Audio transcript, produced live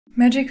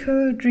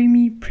Magical,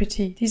 dreamy,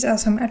 pretty. These are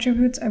some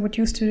attributes I would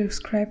use to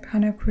describe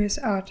Hanacue's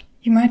art.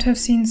 You might have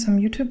seen some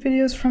YouTube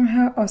videos from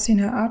her or seen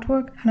her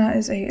artwork. Hana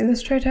is an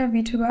illustrator,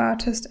 VTuber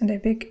artist, and a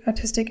big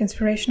artistic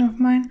inspiration of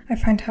mine. I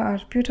find her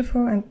art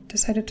beautiful and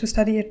decided to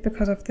study it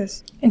because of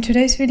this. In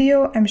today's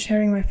video, I'm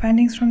sharing my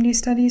findings from these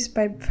studies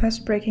by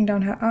first breaking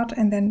down her art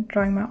and then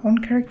drawing my own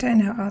character in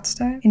her art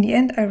style. In the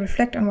end, I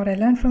reflect on what I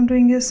learned from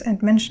doing this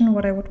and mention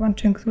what I would want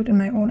to include in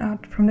my own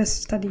art from this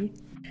study.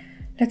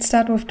 Let's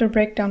start with the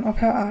breakdown of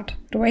her art.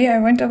 The way I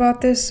went about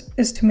this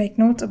is to make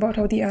notes about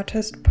how the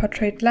artist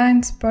portrayed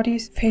lines,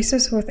 bodies,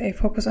 faces with a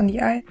focus on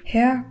the eye,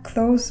 hair,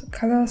 clothes,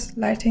 colors,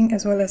 lighting,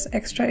 as well as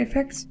extra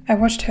effects. I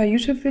watched her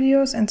YouTube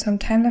videos and some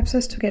time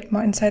lapses to get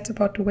more insights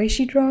about the way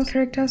she draws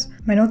characters.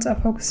 My notes are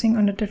focusing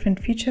on the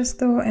different features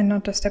though, and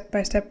not the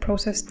step-by-step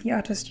process the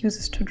artist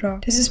uses to draw.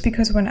 This is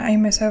because when I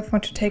myself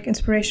want to take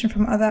inspiration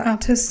from other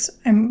artists,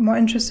 I'm more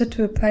interested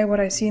to apply what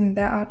I see in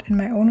their art in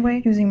my own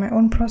way, using my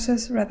own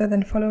process rather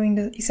than following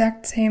the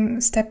exact same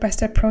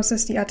step-by-step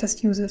process the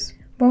artist uses.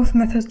 Both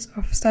methods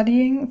of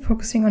studying,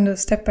 focusing on the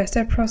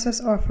step-by-step process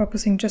or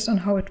focusing just on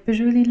how it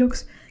visually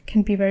looks,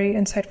 can be very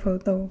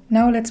insightful though.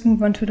 Now let's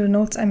move on to the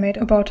notes I made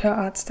about her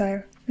art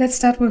style. Let's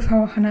start with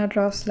how Hana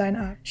draws line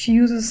art. She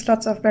uses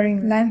lots of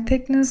varying line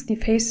thickness. The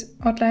face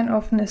outline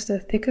often is the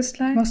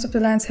thickest line. Most of the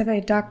lines have a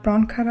dark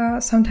brown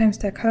color. Sometimes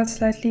they're colored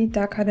slightly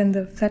darker than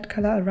the flat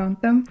color around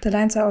them. The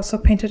lines are also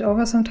painted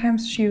over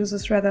sometimes. She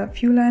uses rather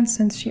few lines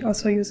since she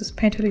also uses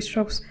painterly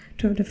strokes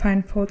to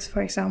define folds,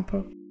 for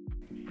example.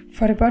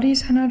 For the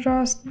bodies Hana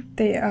draws,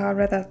 they are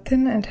rather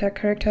thin and her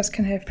characters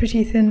can have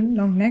pretty thin,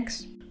 long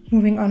necks.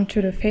 Moving on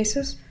to the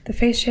faces. The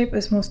face shape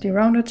is mostly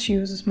rounded. She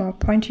uses more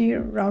pointy,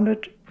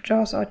 rounded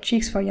jaws or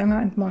cheeks for younger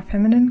and more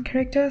feminine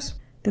characters.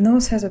 The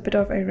nose has a bit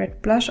of a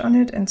red blush on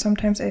it and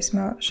sometimes a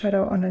small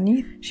shadow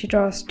underneath. She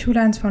draws 2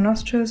 lines for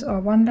nostrils or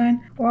one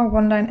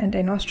line and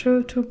a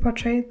nostril to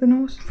portray the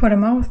nose. For the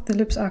mouth, the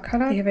lips are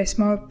colored. They have a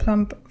small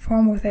plump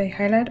form with a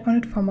highlight on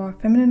it for more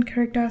feminine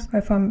characters,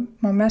 while for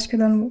more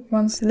masculine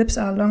ones, the lips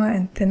are longer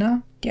and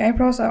thinner. The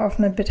eyebrows are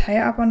often a bit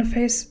higher up on the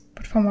face,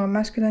 but for more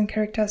masculine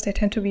characters, they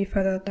tend to be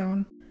further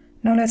down.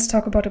 Now let's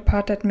talk about a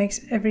part that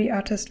makes every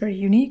artist very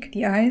unique,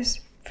 the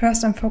eyes.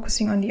 First, I'm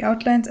focusing on the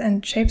outlines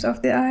and shapes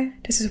of the eye.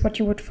 This is what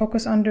you would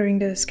focus on during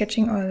the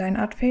sketching or line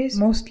art phase,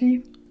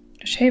 mostly.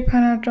 The shape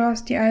Hana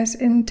draws the eyes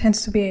in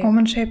tends to be a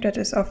almond shape that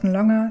is often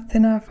longer,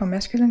 thinner for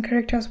masculine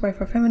characters, while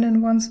for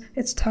feminine ones,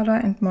 it's taller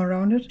and more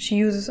rounded. She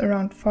uses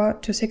around 4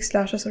 to 6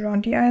 lashes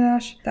around the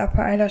eyelash. The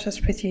upper eyelash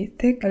is pretty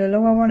thick, while the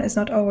lower one is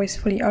not always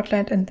fully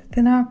outlined and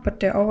thinner, but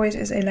there always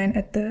is a line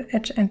at the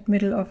edge and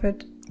middle of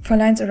it. For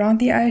lines around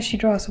the eye, she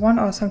draws 1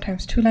 or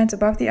sometimes 2 lines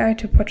above the eye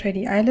to portray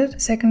the eyelid. The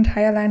second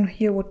higher line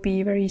here would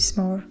be very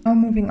small. Now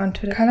moving on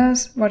to the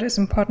colors, what is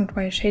important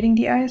while shading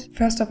the eyes.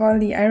 First of all,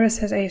 the iris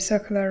has a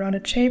circular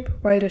rounded shape,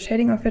 while the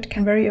shading of it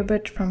can vary a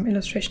bit from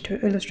illustration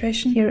to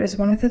illustration. Here is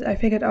one method I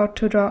figured out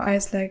to draw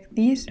eyes like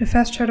these. The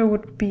first shadow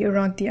would be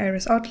around the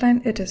iris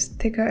outline. It is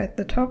thicker at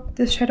the top.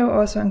 This shadow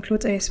also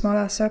includes a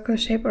smaller circle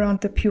shape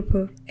around the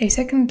pupil. A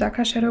second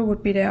darker shadow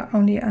would be there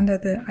only under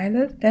the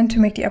eyelid. Then to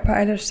make the upper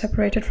eyelash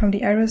separated from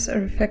the iris, a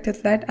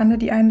reflected light under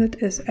the eyelid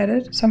is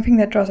added. Something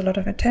that draws a lot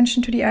of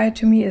attention to the eye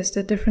to me is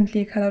the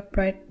differently colored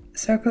bright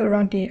circle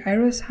around the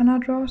iris Hana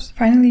draws.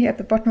 Finally, at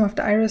the bottom of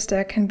the iris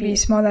there can be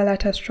smaller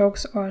lighter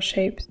strokes or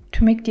shapes.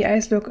 To make the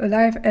eyes look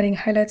alive, adding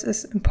highlights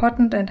is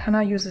important and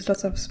Hana uses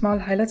lots of small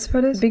highlights for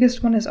this. The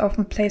biggest one is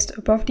often placed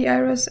above the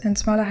iris and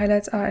smaller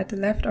highlights are at the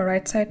left or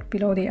right side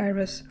below the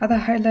iris. Other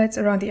highlights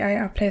around the eye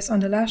are placed on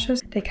the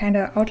lashes. They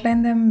kinda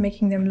outline them,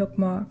 making them look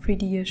more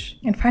 3D-ish.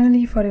 And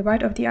finally, for the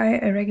white of the eye,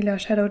 a regular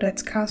shadow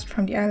that's cast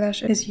from the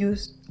eyelash is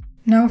used.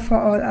 Now for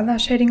all other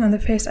shading on the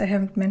face I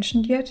haven't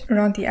mentioned yet.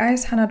 Around the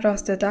eyes, Hana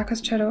draws the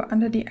darkest shadow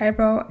under the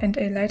eyebrow and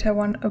a lighter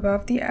one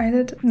above the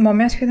eyelid. More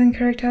masculine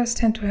characters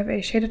tend to have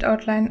a shaded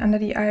outline under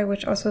the eye,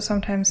 which also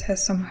sometimes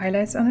has some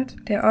highlights on it.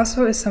 There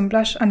also is some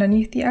blush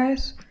underneath the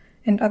eyes.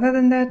 And other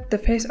than that, the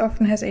face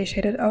often has a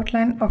shaded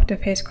outline of the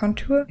face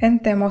contour,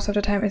 and there most of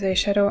the time is a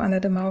shadow under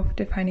the mouth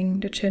defining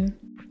the chin.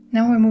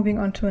 Now we're moving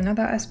on to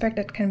another aspect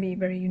that can be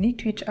very unique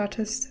to each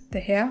artist, the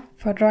hair.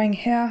 For drawing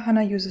hair,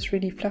 Hana uses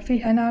really fluffy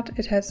hand art.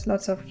 It has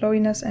lots of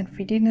flowiness and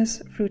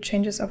 3D-ness through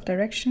changes of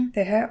direction.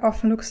 The hair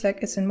often looks like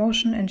it's in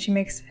motion and she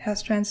makes hair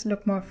strands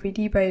look more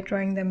 3D by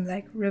drawing them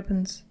like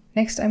ribbons.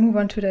 Next I move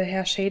on to the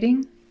hair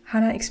shading.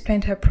 Hana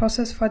explained her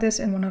process for this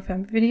in one of her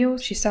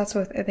videos. She starts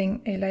with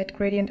adding a light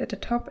gradient at the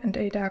top and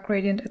a dark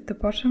gradient at the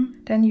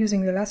bottom. Then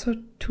using the lasso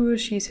tool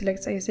she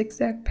selects a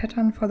zigzag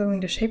pattern following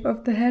the shape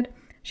of the head.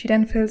 She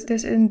then fills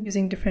this in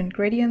using different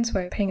gradients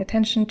while paying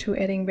attention to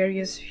adding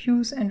various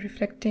hues and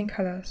reflecting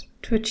colors.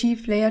 To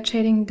achieve layered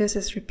shading, this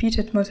is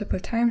repeated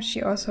multiple times.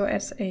 She also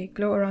adds a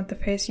glow around the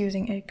face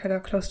using a color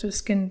close to the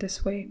skin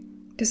this way.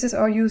 This is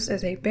all used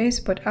as a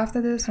base, but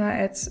after this, Hana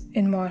adds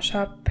in more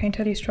sharp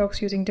painterly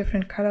strokes using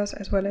different colors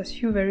as well as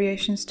hue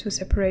variations to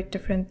separate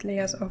different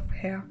layers of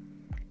hair.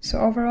 So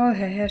overall,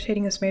 her hair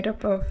shading is made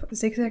up of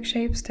zigzag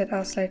shapes that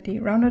are slightly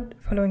rounded,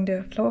 following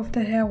the flow of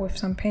the hair with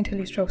some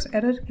painterly strokes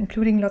added,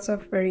 including lots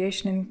of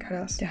variation in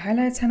colors. The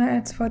highlights Hana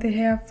adds for the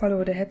hair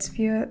follow the head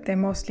sphere. They're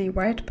mostly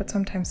white but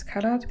sometimes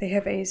colored. They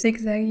have a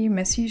zigzaggy,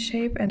 messy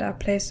shape and are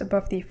placed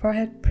above the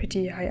forehead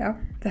pretty high up.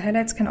 The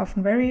highlights can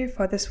often vary.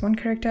 For this one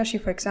character, she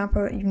for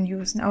example even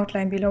used an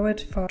outline below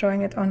it for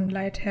drawing it on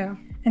light hair.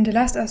 And the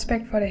last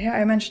aspect for the hair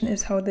I mentioned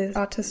is how the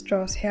artist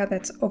draws hair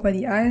that's over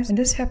the eyes. When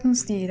this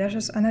happens, the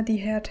lashes under the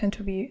hair tend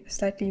to be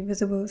slightly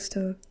visible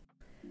still.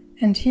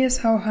 And here's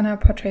how Hana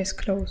portrays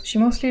clothes. She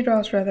mostly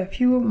draws rather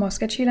few, more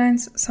sketchy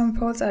lines. Some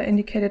folds are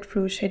indicated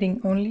through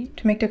shading only.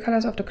 To make the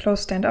colors of the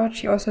clothes stand out,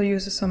 she also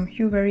uses some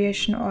hue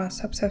variation or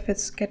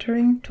subsurface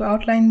scattering to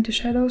outline the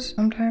shadows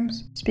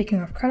sometimes.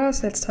 Speaking of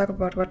colors, let's talk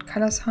about what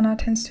colors Hana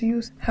tends to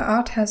use. Her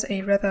art has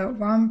a rather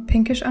warm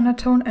pinkish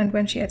undertone, and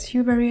when she adds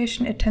hue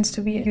variation, it tends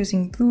to be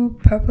using blue,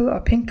 purple or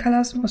pink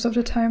colors most of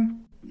the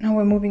time. Now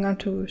we're moving on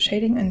to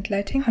shading and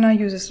lighting. Hana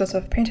uses lots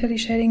of painterly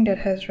shading that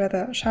has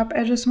rather sharp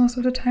edges most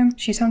of the time.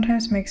 She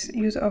sometimes makes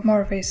use of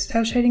more of a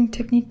cel shading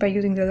technique by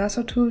using the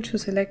lasso tool to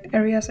select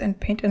areas and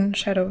paint in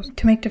shadows.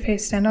 To make the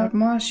face stand out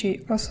more,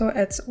 she also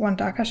adds one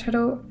darker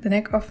shadow. The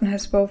neck often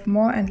has both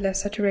more and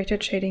less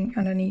saturated shading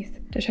underneath.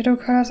 The shadow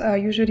colors are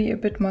usually a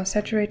bit more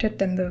saturated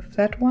than the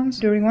flat ones.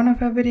 During one of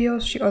her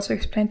videos, she also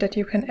explained that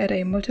you can add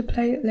a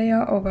multiply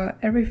layer over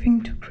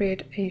everything to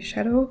create a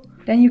shadow.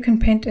 Then you can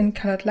paint in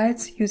colored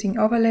lights using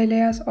overlay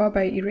layers or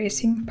by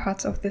erasing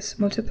parts of this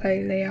multiply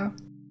layer.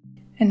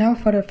 And now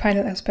for the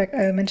final aspect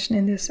I'll mention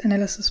in this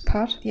analysis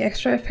part, the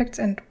extra effects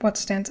and what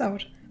stands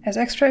out. As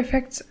extra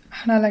effects,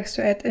 Hana likes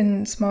to add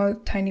in small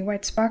tiny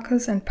white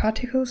sparkles and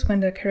particles when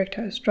the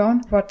character is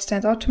drawn. What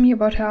stands out to me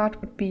about her art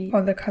would be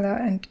all the color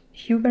and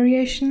hue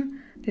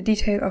variation, the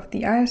detail of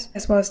the eyes,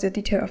 as well as the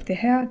detail of the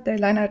hair. The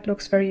line art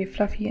looks very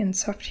fluffy and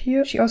soft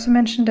here. She also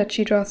mentioned that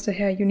she draws the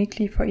hair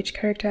uniquely for each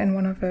character in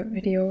one of her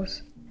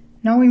videos.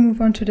 Now we move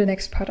on to the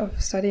next part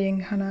of studying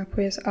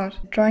Hanacue's art,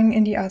 drawing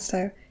in the art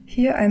style.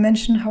 Here I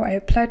mention how I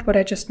applied what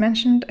I just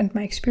mentioned and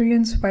my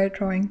experience while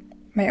drawing.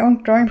 My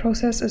own drawing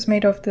process is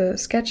made of the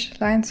sketch,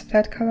 lines,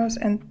 flat colors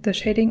and the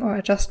shading or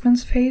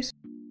adjustments phase.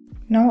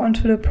 Now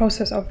onto the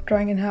process of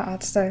drawing in her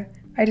art style.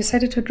 I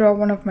decided to draw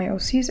one of my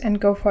OCs and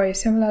go for a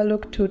similar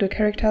look to the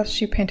characters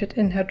she painted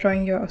in her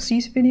Drawing Your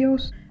OCs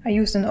videos. I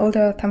used an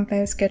older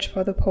thumbnail sketch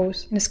for the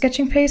pose. In the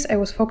sketching phase, I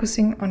was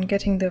focusing on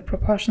getting the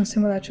proportions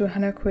similar to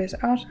Hanacue's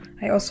art.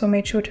 I also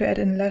made sure to add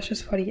in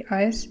lashes for the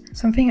eyes.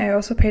 Something I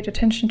also paid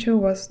attention to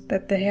was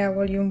that the hair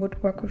volume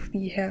would work with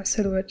the hair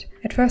silhouette.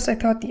 At first I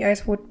thought the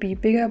eyes would be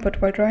bigger,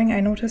 but while drawing I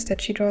noticed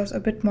that she draws a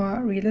bit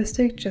more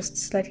realistic, just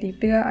slightly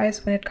bigger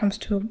eyes when it comes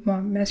to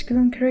more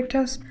masculine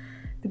characters.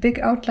 The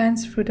big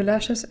outlines through the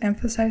lashes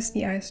emphasize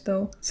the eyes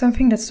though.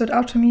 Something that stood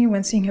out to me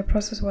when seeing her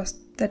process was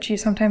that she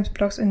sometimes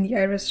blocks in the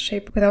iris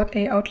shape without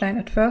an outline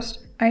at first.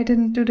 I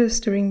didn't do this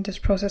during this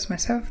process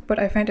myself, but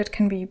I find it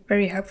can be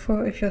very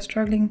helpful if you're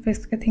struggling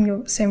with getting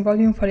the same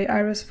volume for the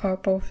iris for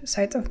both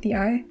sides of the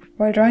eye.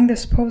 While drawing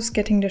this pose,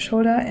 getting the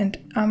shoulder and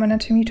arm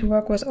anatomy to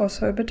work was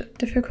also a bit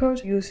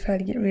difficult. I used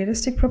fairly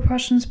realistic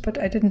proportions,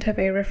 but I didn't have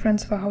a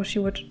reference for how she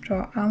would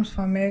draw arms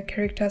for male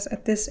characters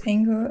at this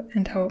angle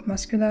and how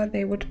muscular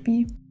they would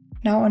be.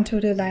 Now onto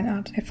the line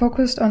art. I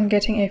focused on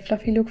getting a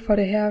fluffy look for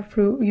the hair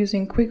through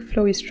using quick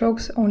flowy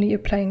strokes, only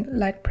applying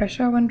light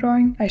pressure when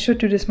drawing. I should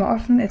do this more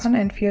often, it's fun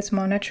and feels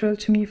more natural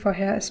to me for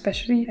hair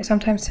especially. I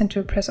sometimes tend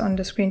to press on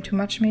the screen too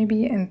much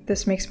maybe, and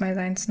this makes my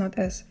lines not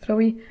as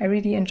flowy. I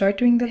really enjoyed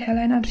doing the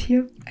hairline art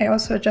here. I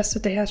also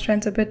adjusted the hair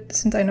strands a bit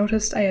since I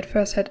noticed I at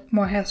first had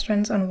more hair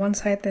strands on one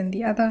side than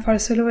the other for the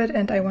silhouette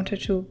and I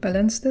wanted to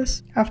balance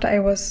this. After I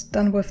was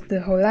done with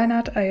the whole line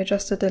art, I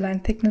adjusted the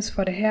line thickness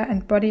for the hair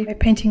and body by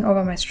painting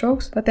over my strokes.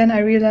 But then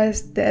I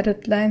realized the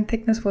added line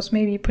thickness was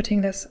maybe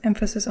putting less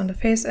emphasis on the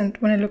face, and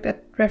when I looked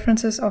at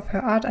references of her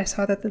art I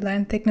saw that the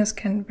line thickness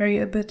can vary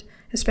a bit,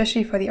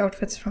 especially for the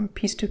outfits from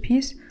piece to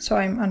piece, so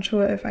I'm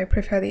unsure if I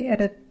prefer the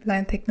added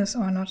line thickness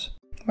or not.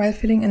 While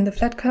filling in the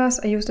flat colors,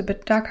 I used a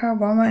bit darker,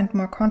 warmer and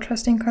more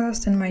contrasting colors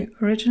than my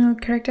original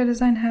character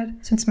design had,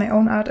 since my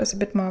own art is a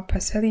bit more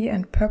pastel-y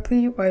and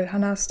purpley, while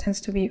Hana's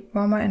tends to be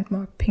warmer and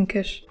more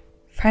pinkish.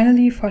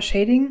 Finally, for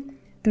shading,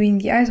 doing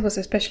the eyes was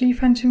especially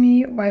fun to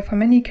me. While for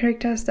many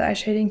characters the eye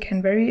shading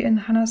can vary in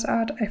Hana's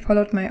art, I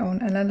followed my own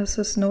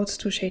analysis notes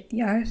to shade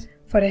the eyes.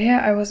 For the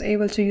hair I was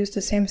able to use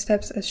the same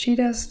steps as she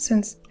does,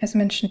 since, as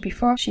mentioned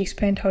before, she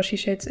explained how she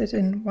shades it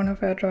in one of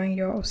her Drawing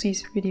Your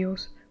OCs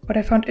videos. What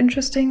I found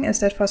interesting is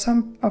that for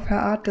some of her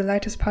art the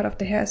lightest part of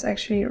the hair is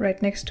actually right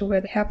next to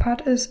where the hair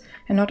part is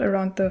and not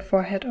around the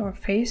forehead or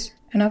face.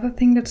 Another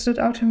thing that stood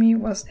out to me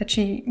was that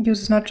she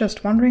uses not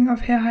just one ring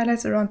of hair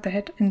highlights around the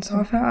head in some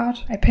of her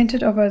art. I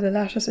painted over the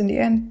lashes in the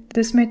end.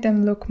 This made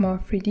them look more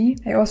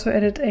 3D. I also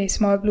added a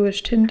small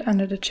bluish tint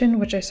under the chin,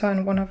 which I saw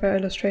in one of her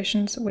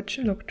illustrations, which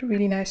looked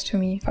really nice to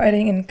me. For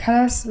adding in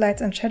colors,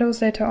 lights and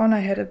shadows later on, I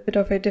had a bit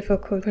of a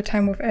difficult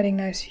time with adding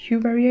nice hue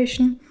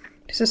variation.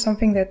 This is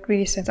something that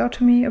really stands out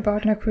to me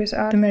about Hanacue's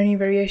art, the many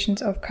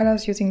variations of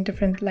colors using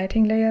different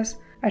lighting layers.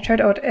 I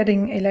tried out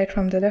adding a light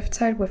from the left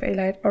side with a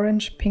light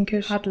orange,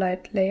 pinkish, hard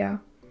light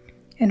layer.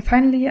 And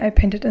finally, I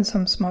painted in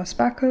some small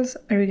sparkles.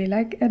 I really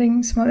like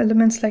adding small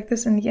elements like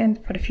this in the end.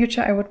 For the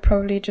future, I would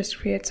probably just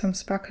create some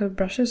sparkle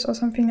brushes or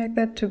something like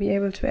that to be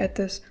able to add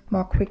this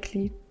more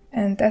quickly.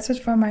 And that's it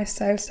for my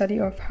style study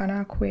of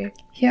Hanacue.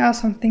 Here are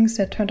some things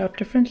that turned out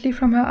differently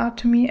from her art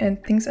to me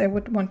and things I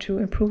would want to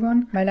improve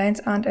on. My lines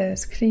aren't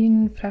as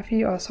clean,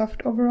 fluffy or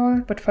soft overall,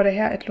 but for the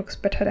hair it looks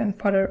better than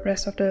for the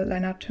rest of the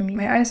line art to me.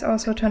 My eyes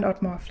also turned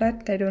out more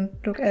flat, they don't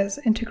look as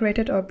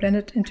integrated or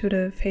blended into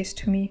the face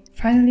to me.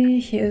 Finally,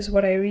 here is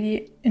what I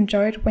really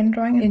enjoyed when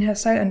drawing in her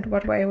style and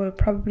what I will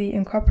probably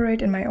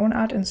incorporate in my own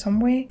art in some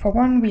way. For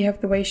one, we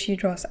have the way she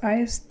draws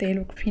eyes. They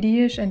look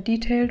 3D-ish and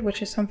detailed,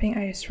 which is something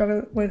I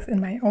struggle with in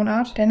my own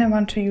art. Then I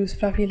want to use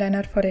fluffy line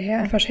art for the hair,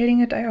 and for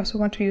shading it I also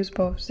want to use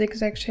both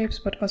zigzag shapes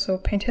but also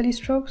painterly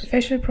strokes. The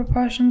facial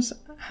proportions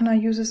Hana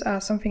uses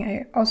are something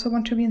I also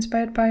want to be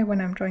inspired by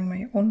when I'm drawing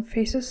my own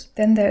faces.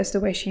 Then there is the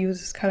way she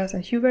uses colors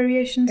and hue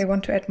variations. I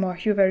want to add more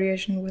hue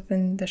variation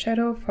within the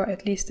shadow for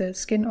at least the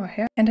skin or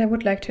hair, and I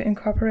would like to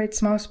incorporate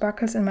small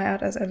sparkles in my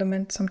art as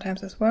elements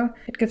sometimes as well.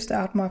 It gives the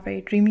art more of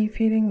a dreamy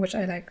feeling, which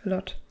I like a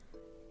lot.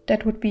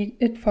 That would be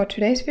it for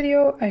today's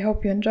video. I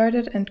hope you enjoyed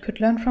it and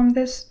could learn from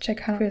this. Check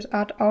Hanacue's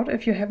art out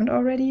if you haven't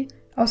already.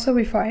 Also,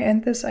 before I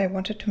end this, I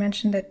wanted to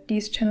mention that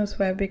these channels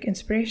were big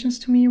inspirations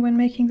to me when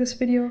making this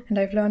video, and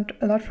I've learned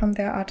a lot from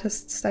their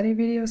artist study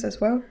videos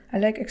as well. I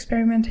like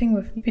experimenting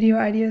with video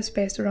ideas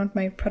based around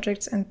my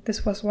projects, and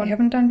this was one I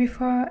haven't done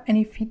before.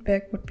 Any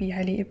feedback would be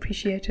highly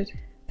appreciated.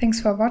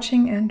 Thanks for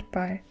watching and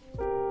bye.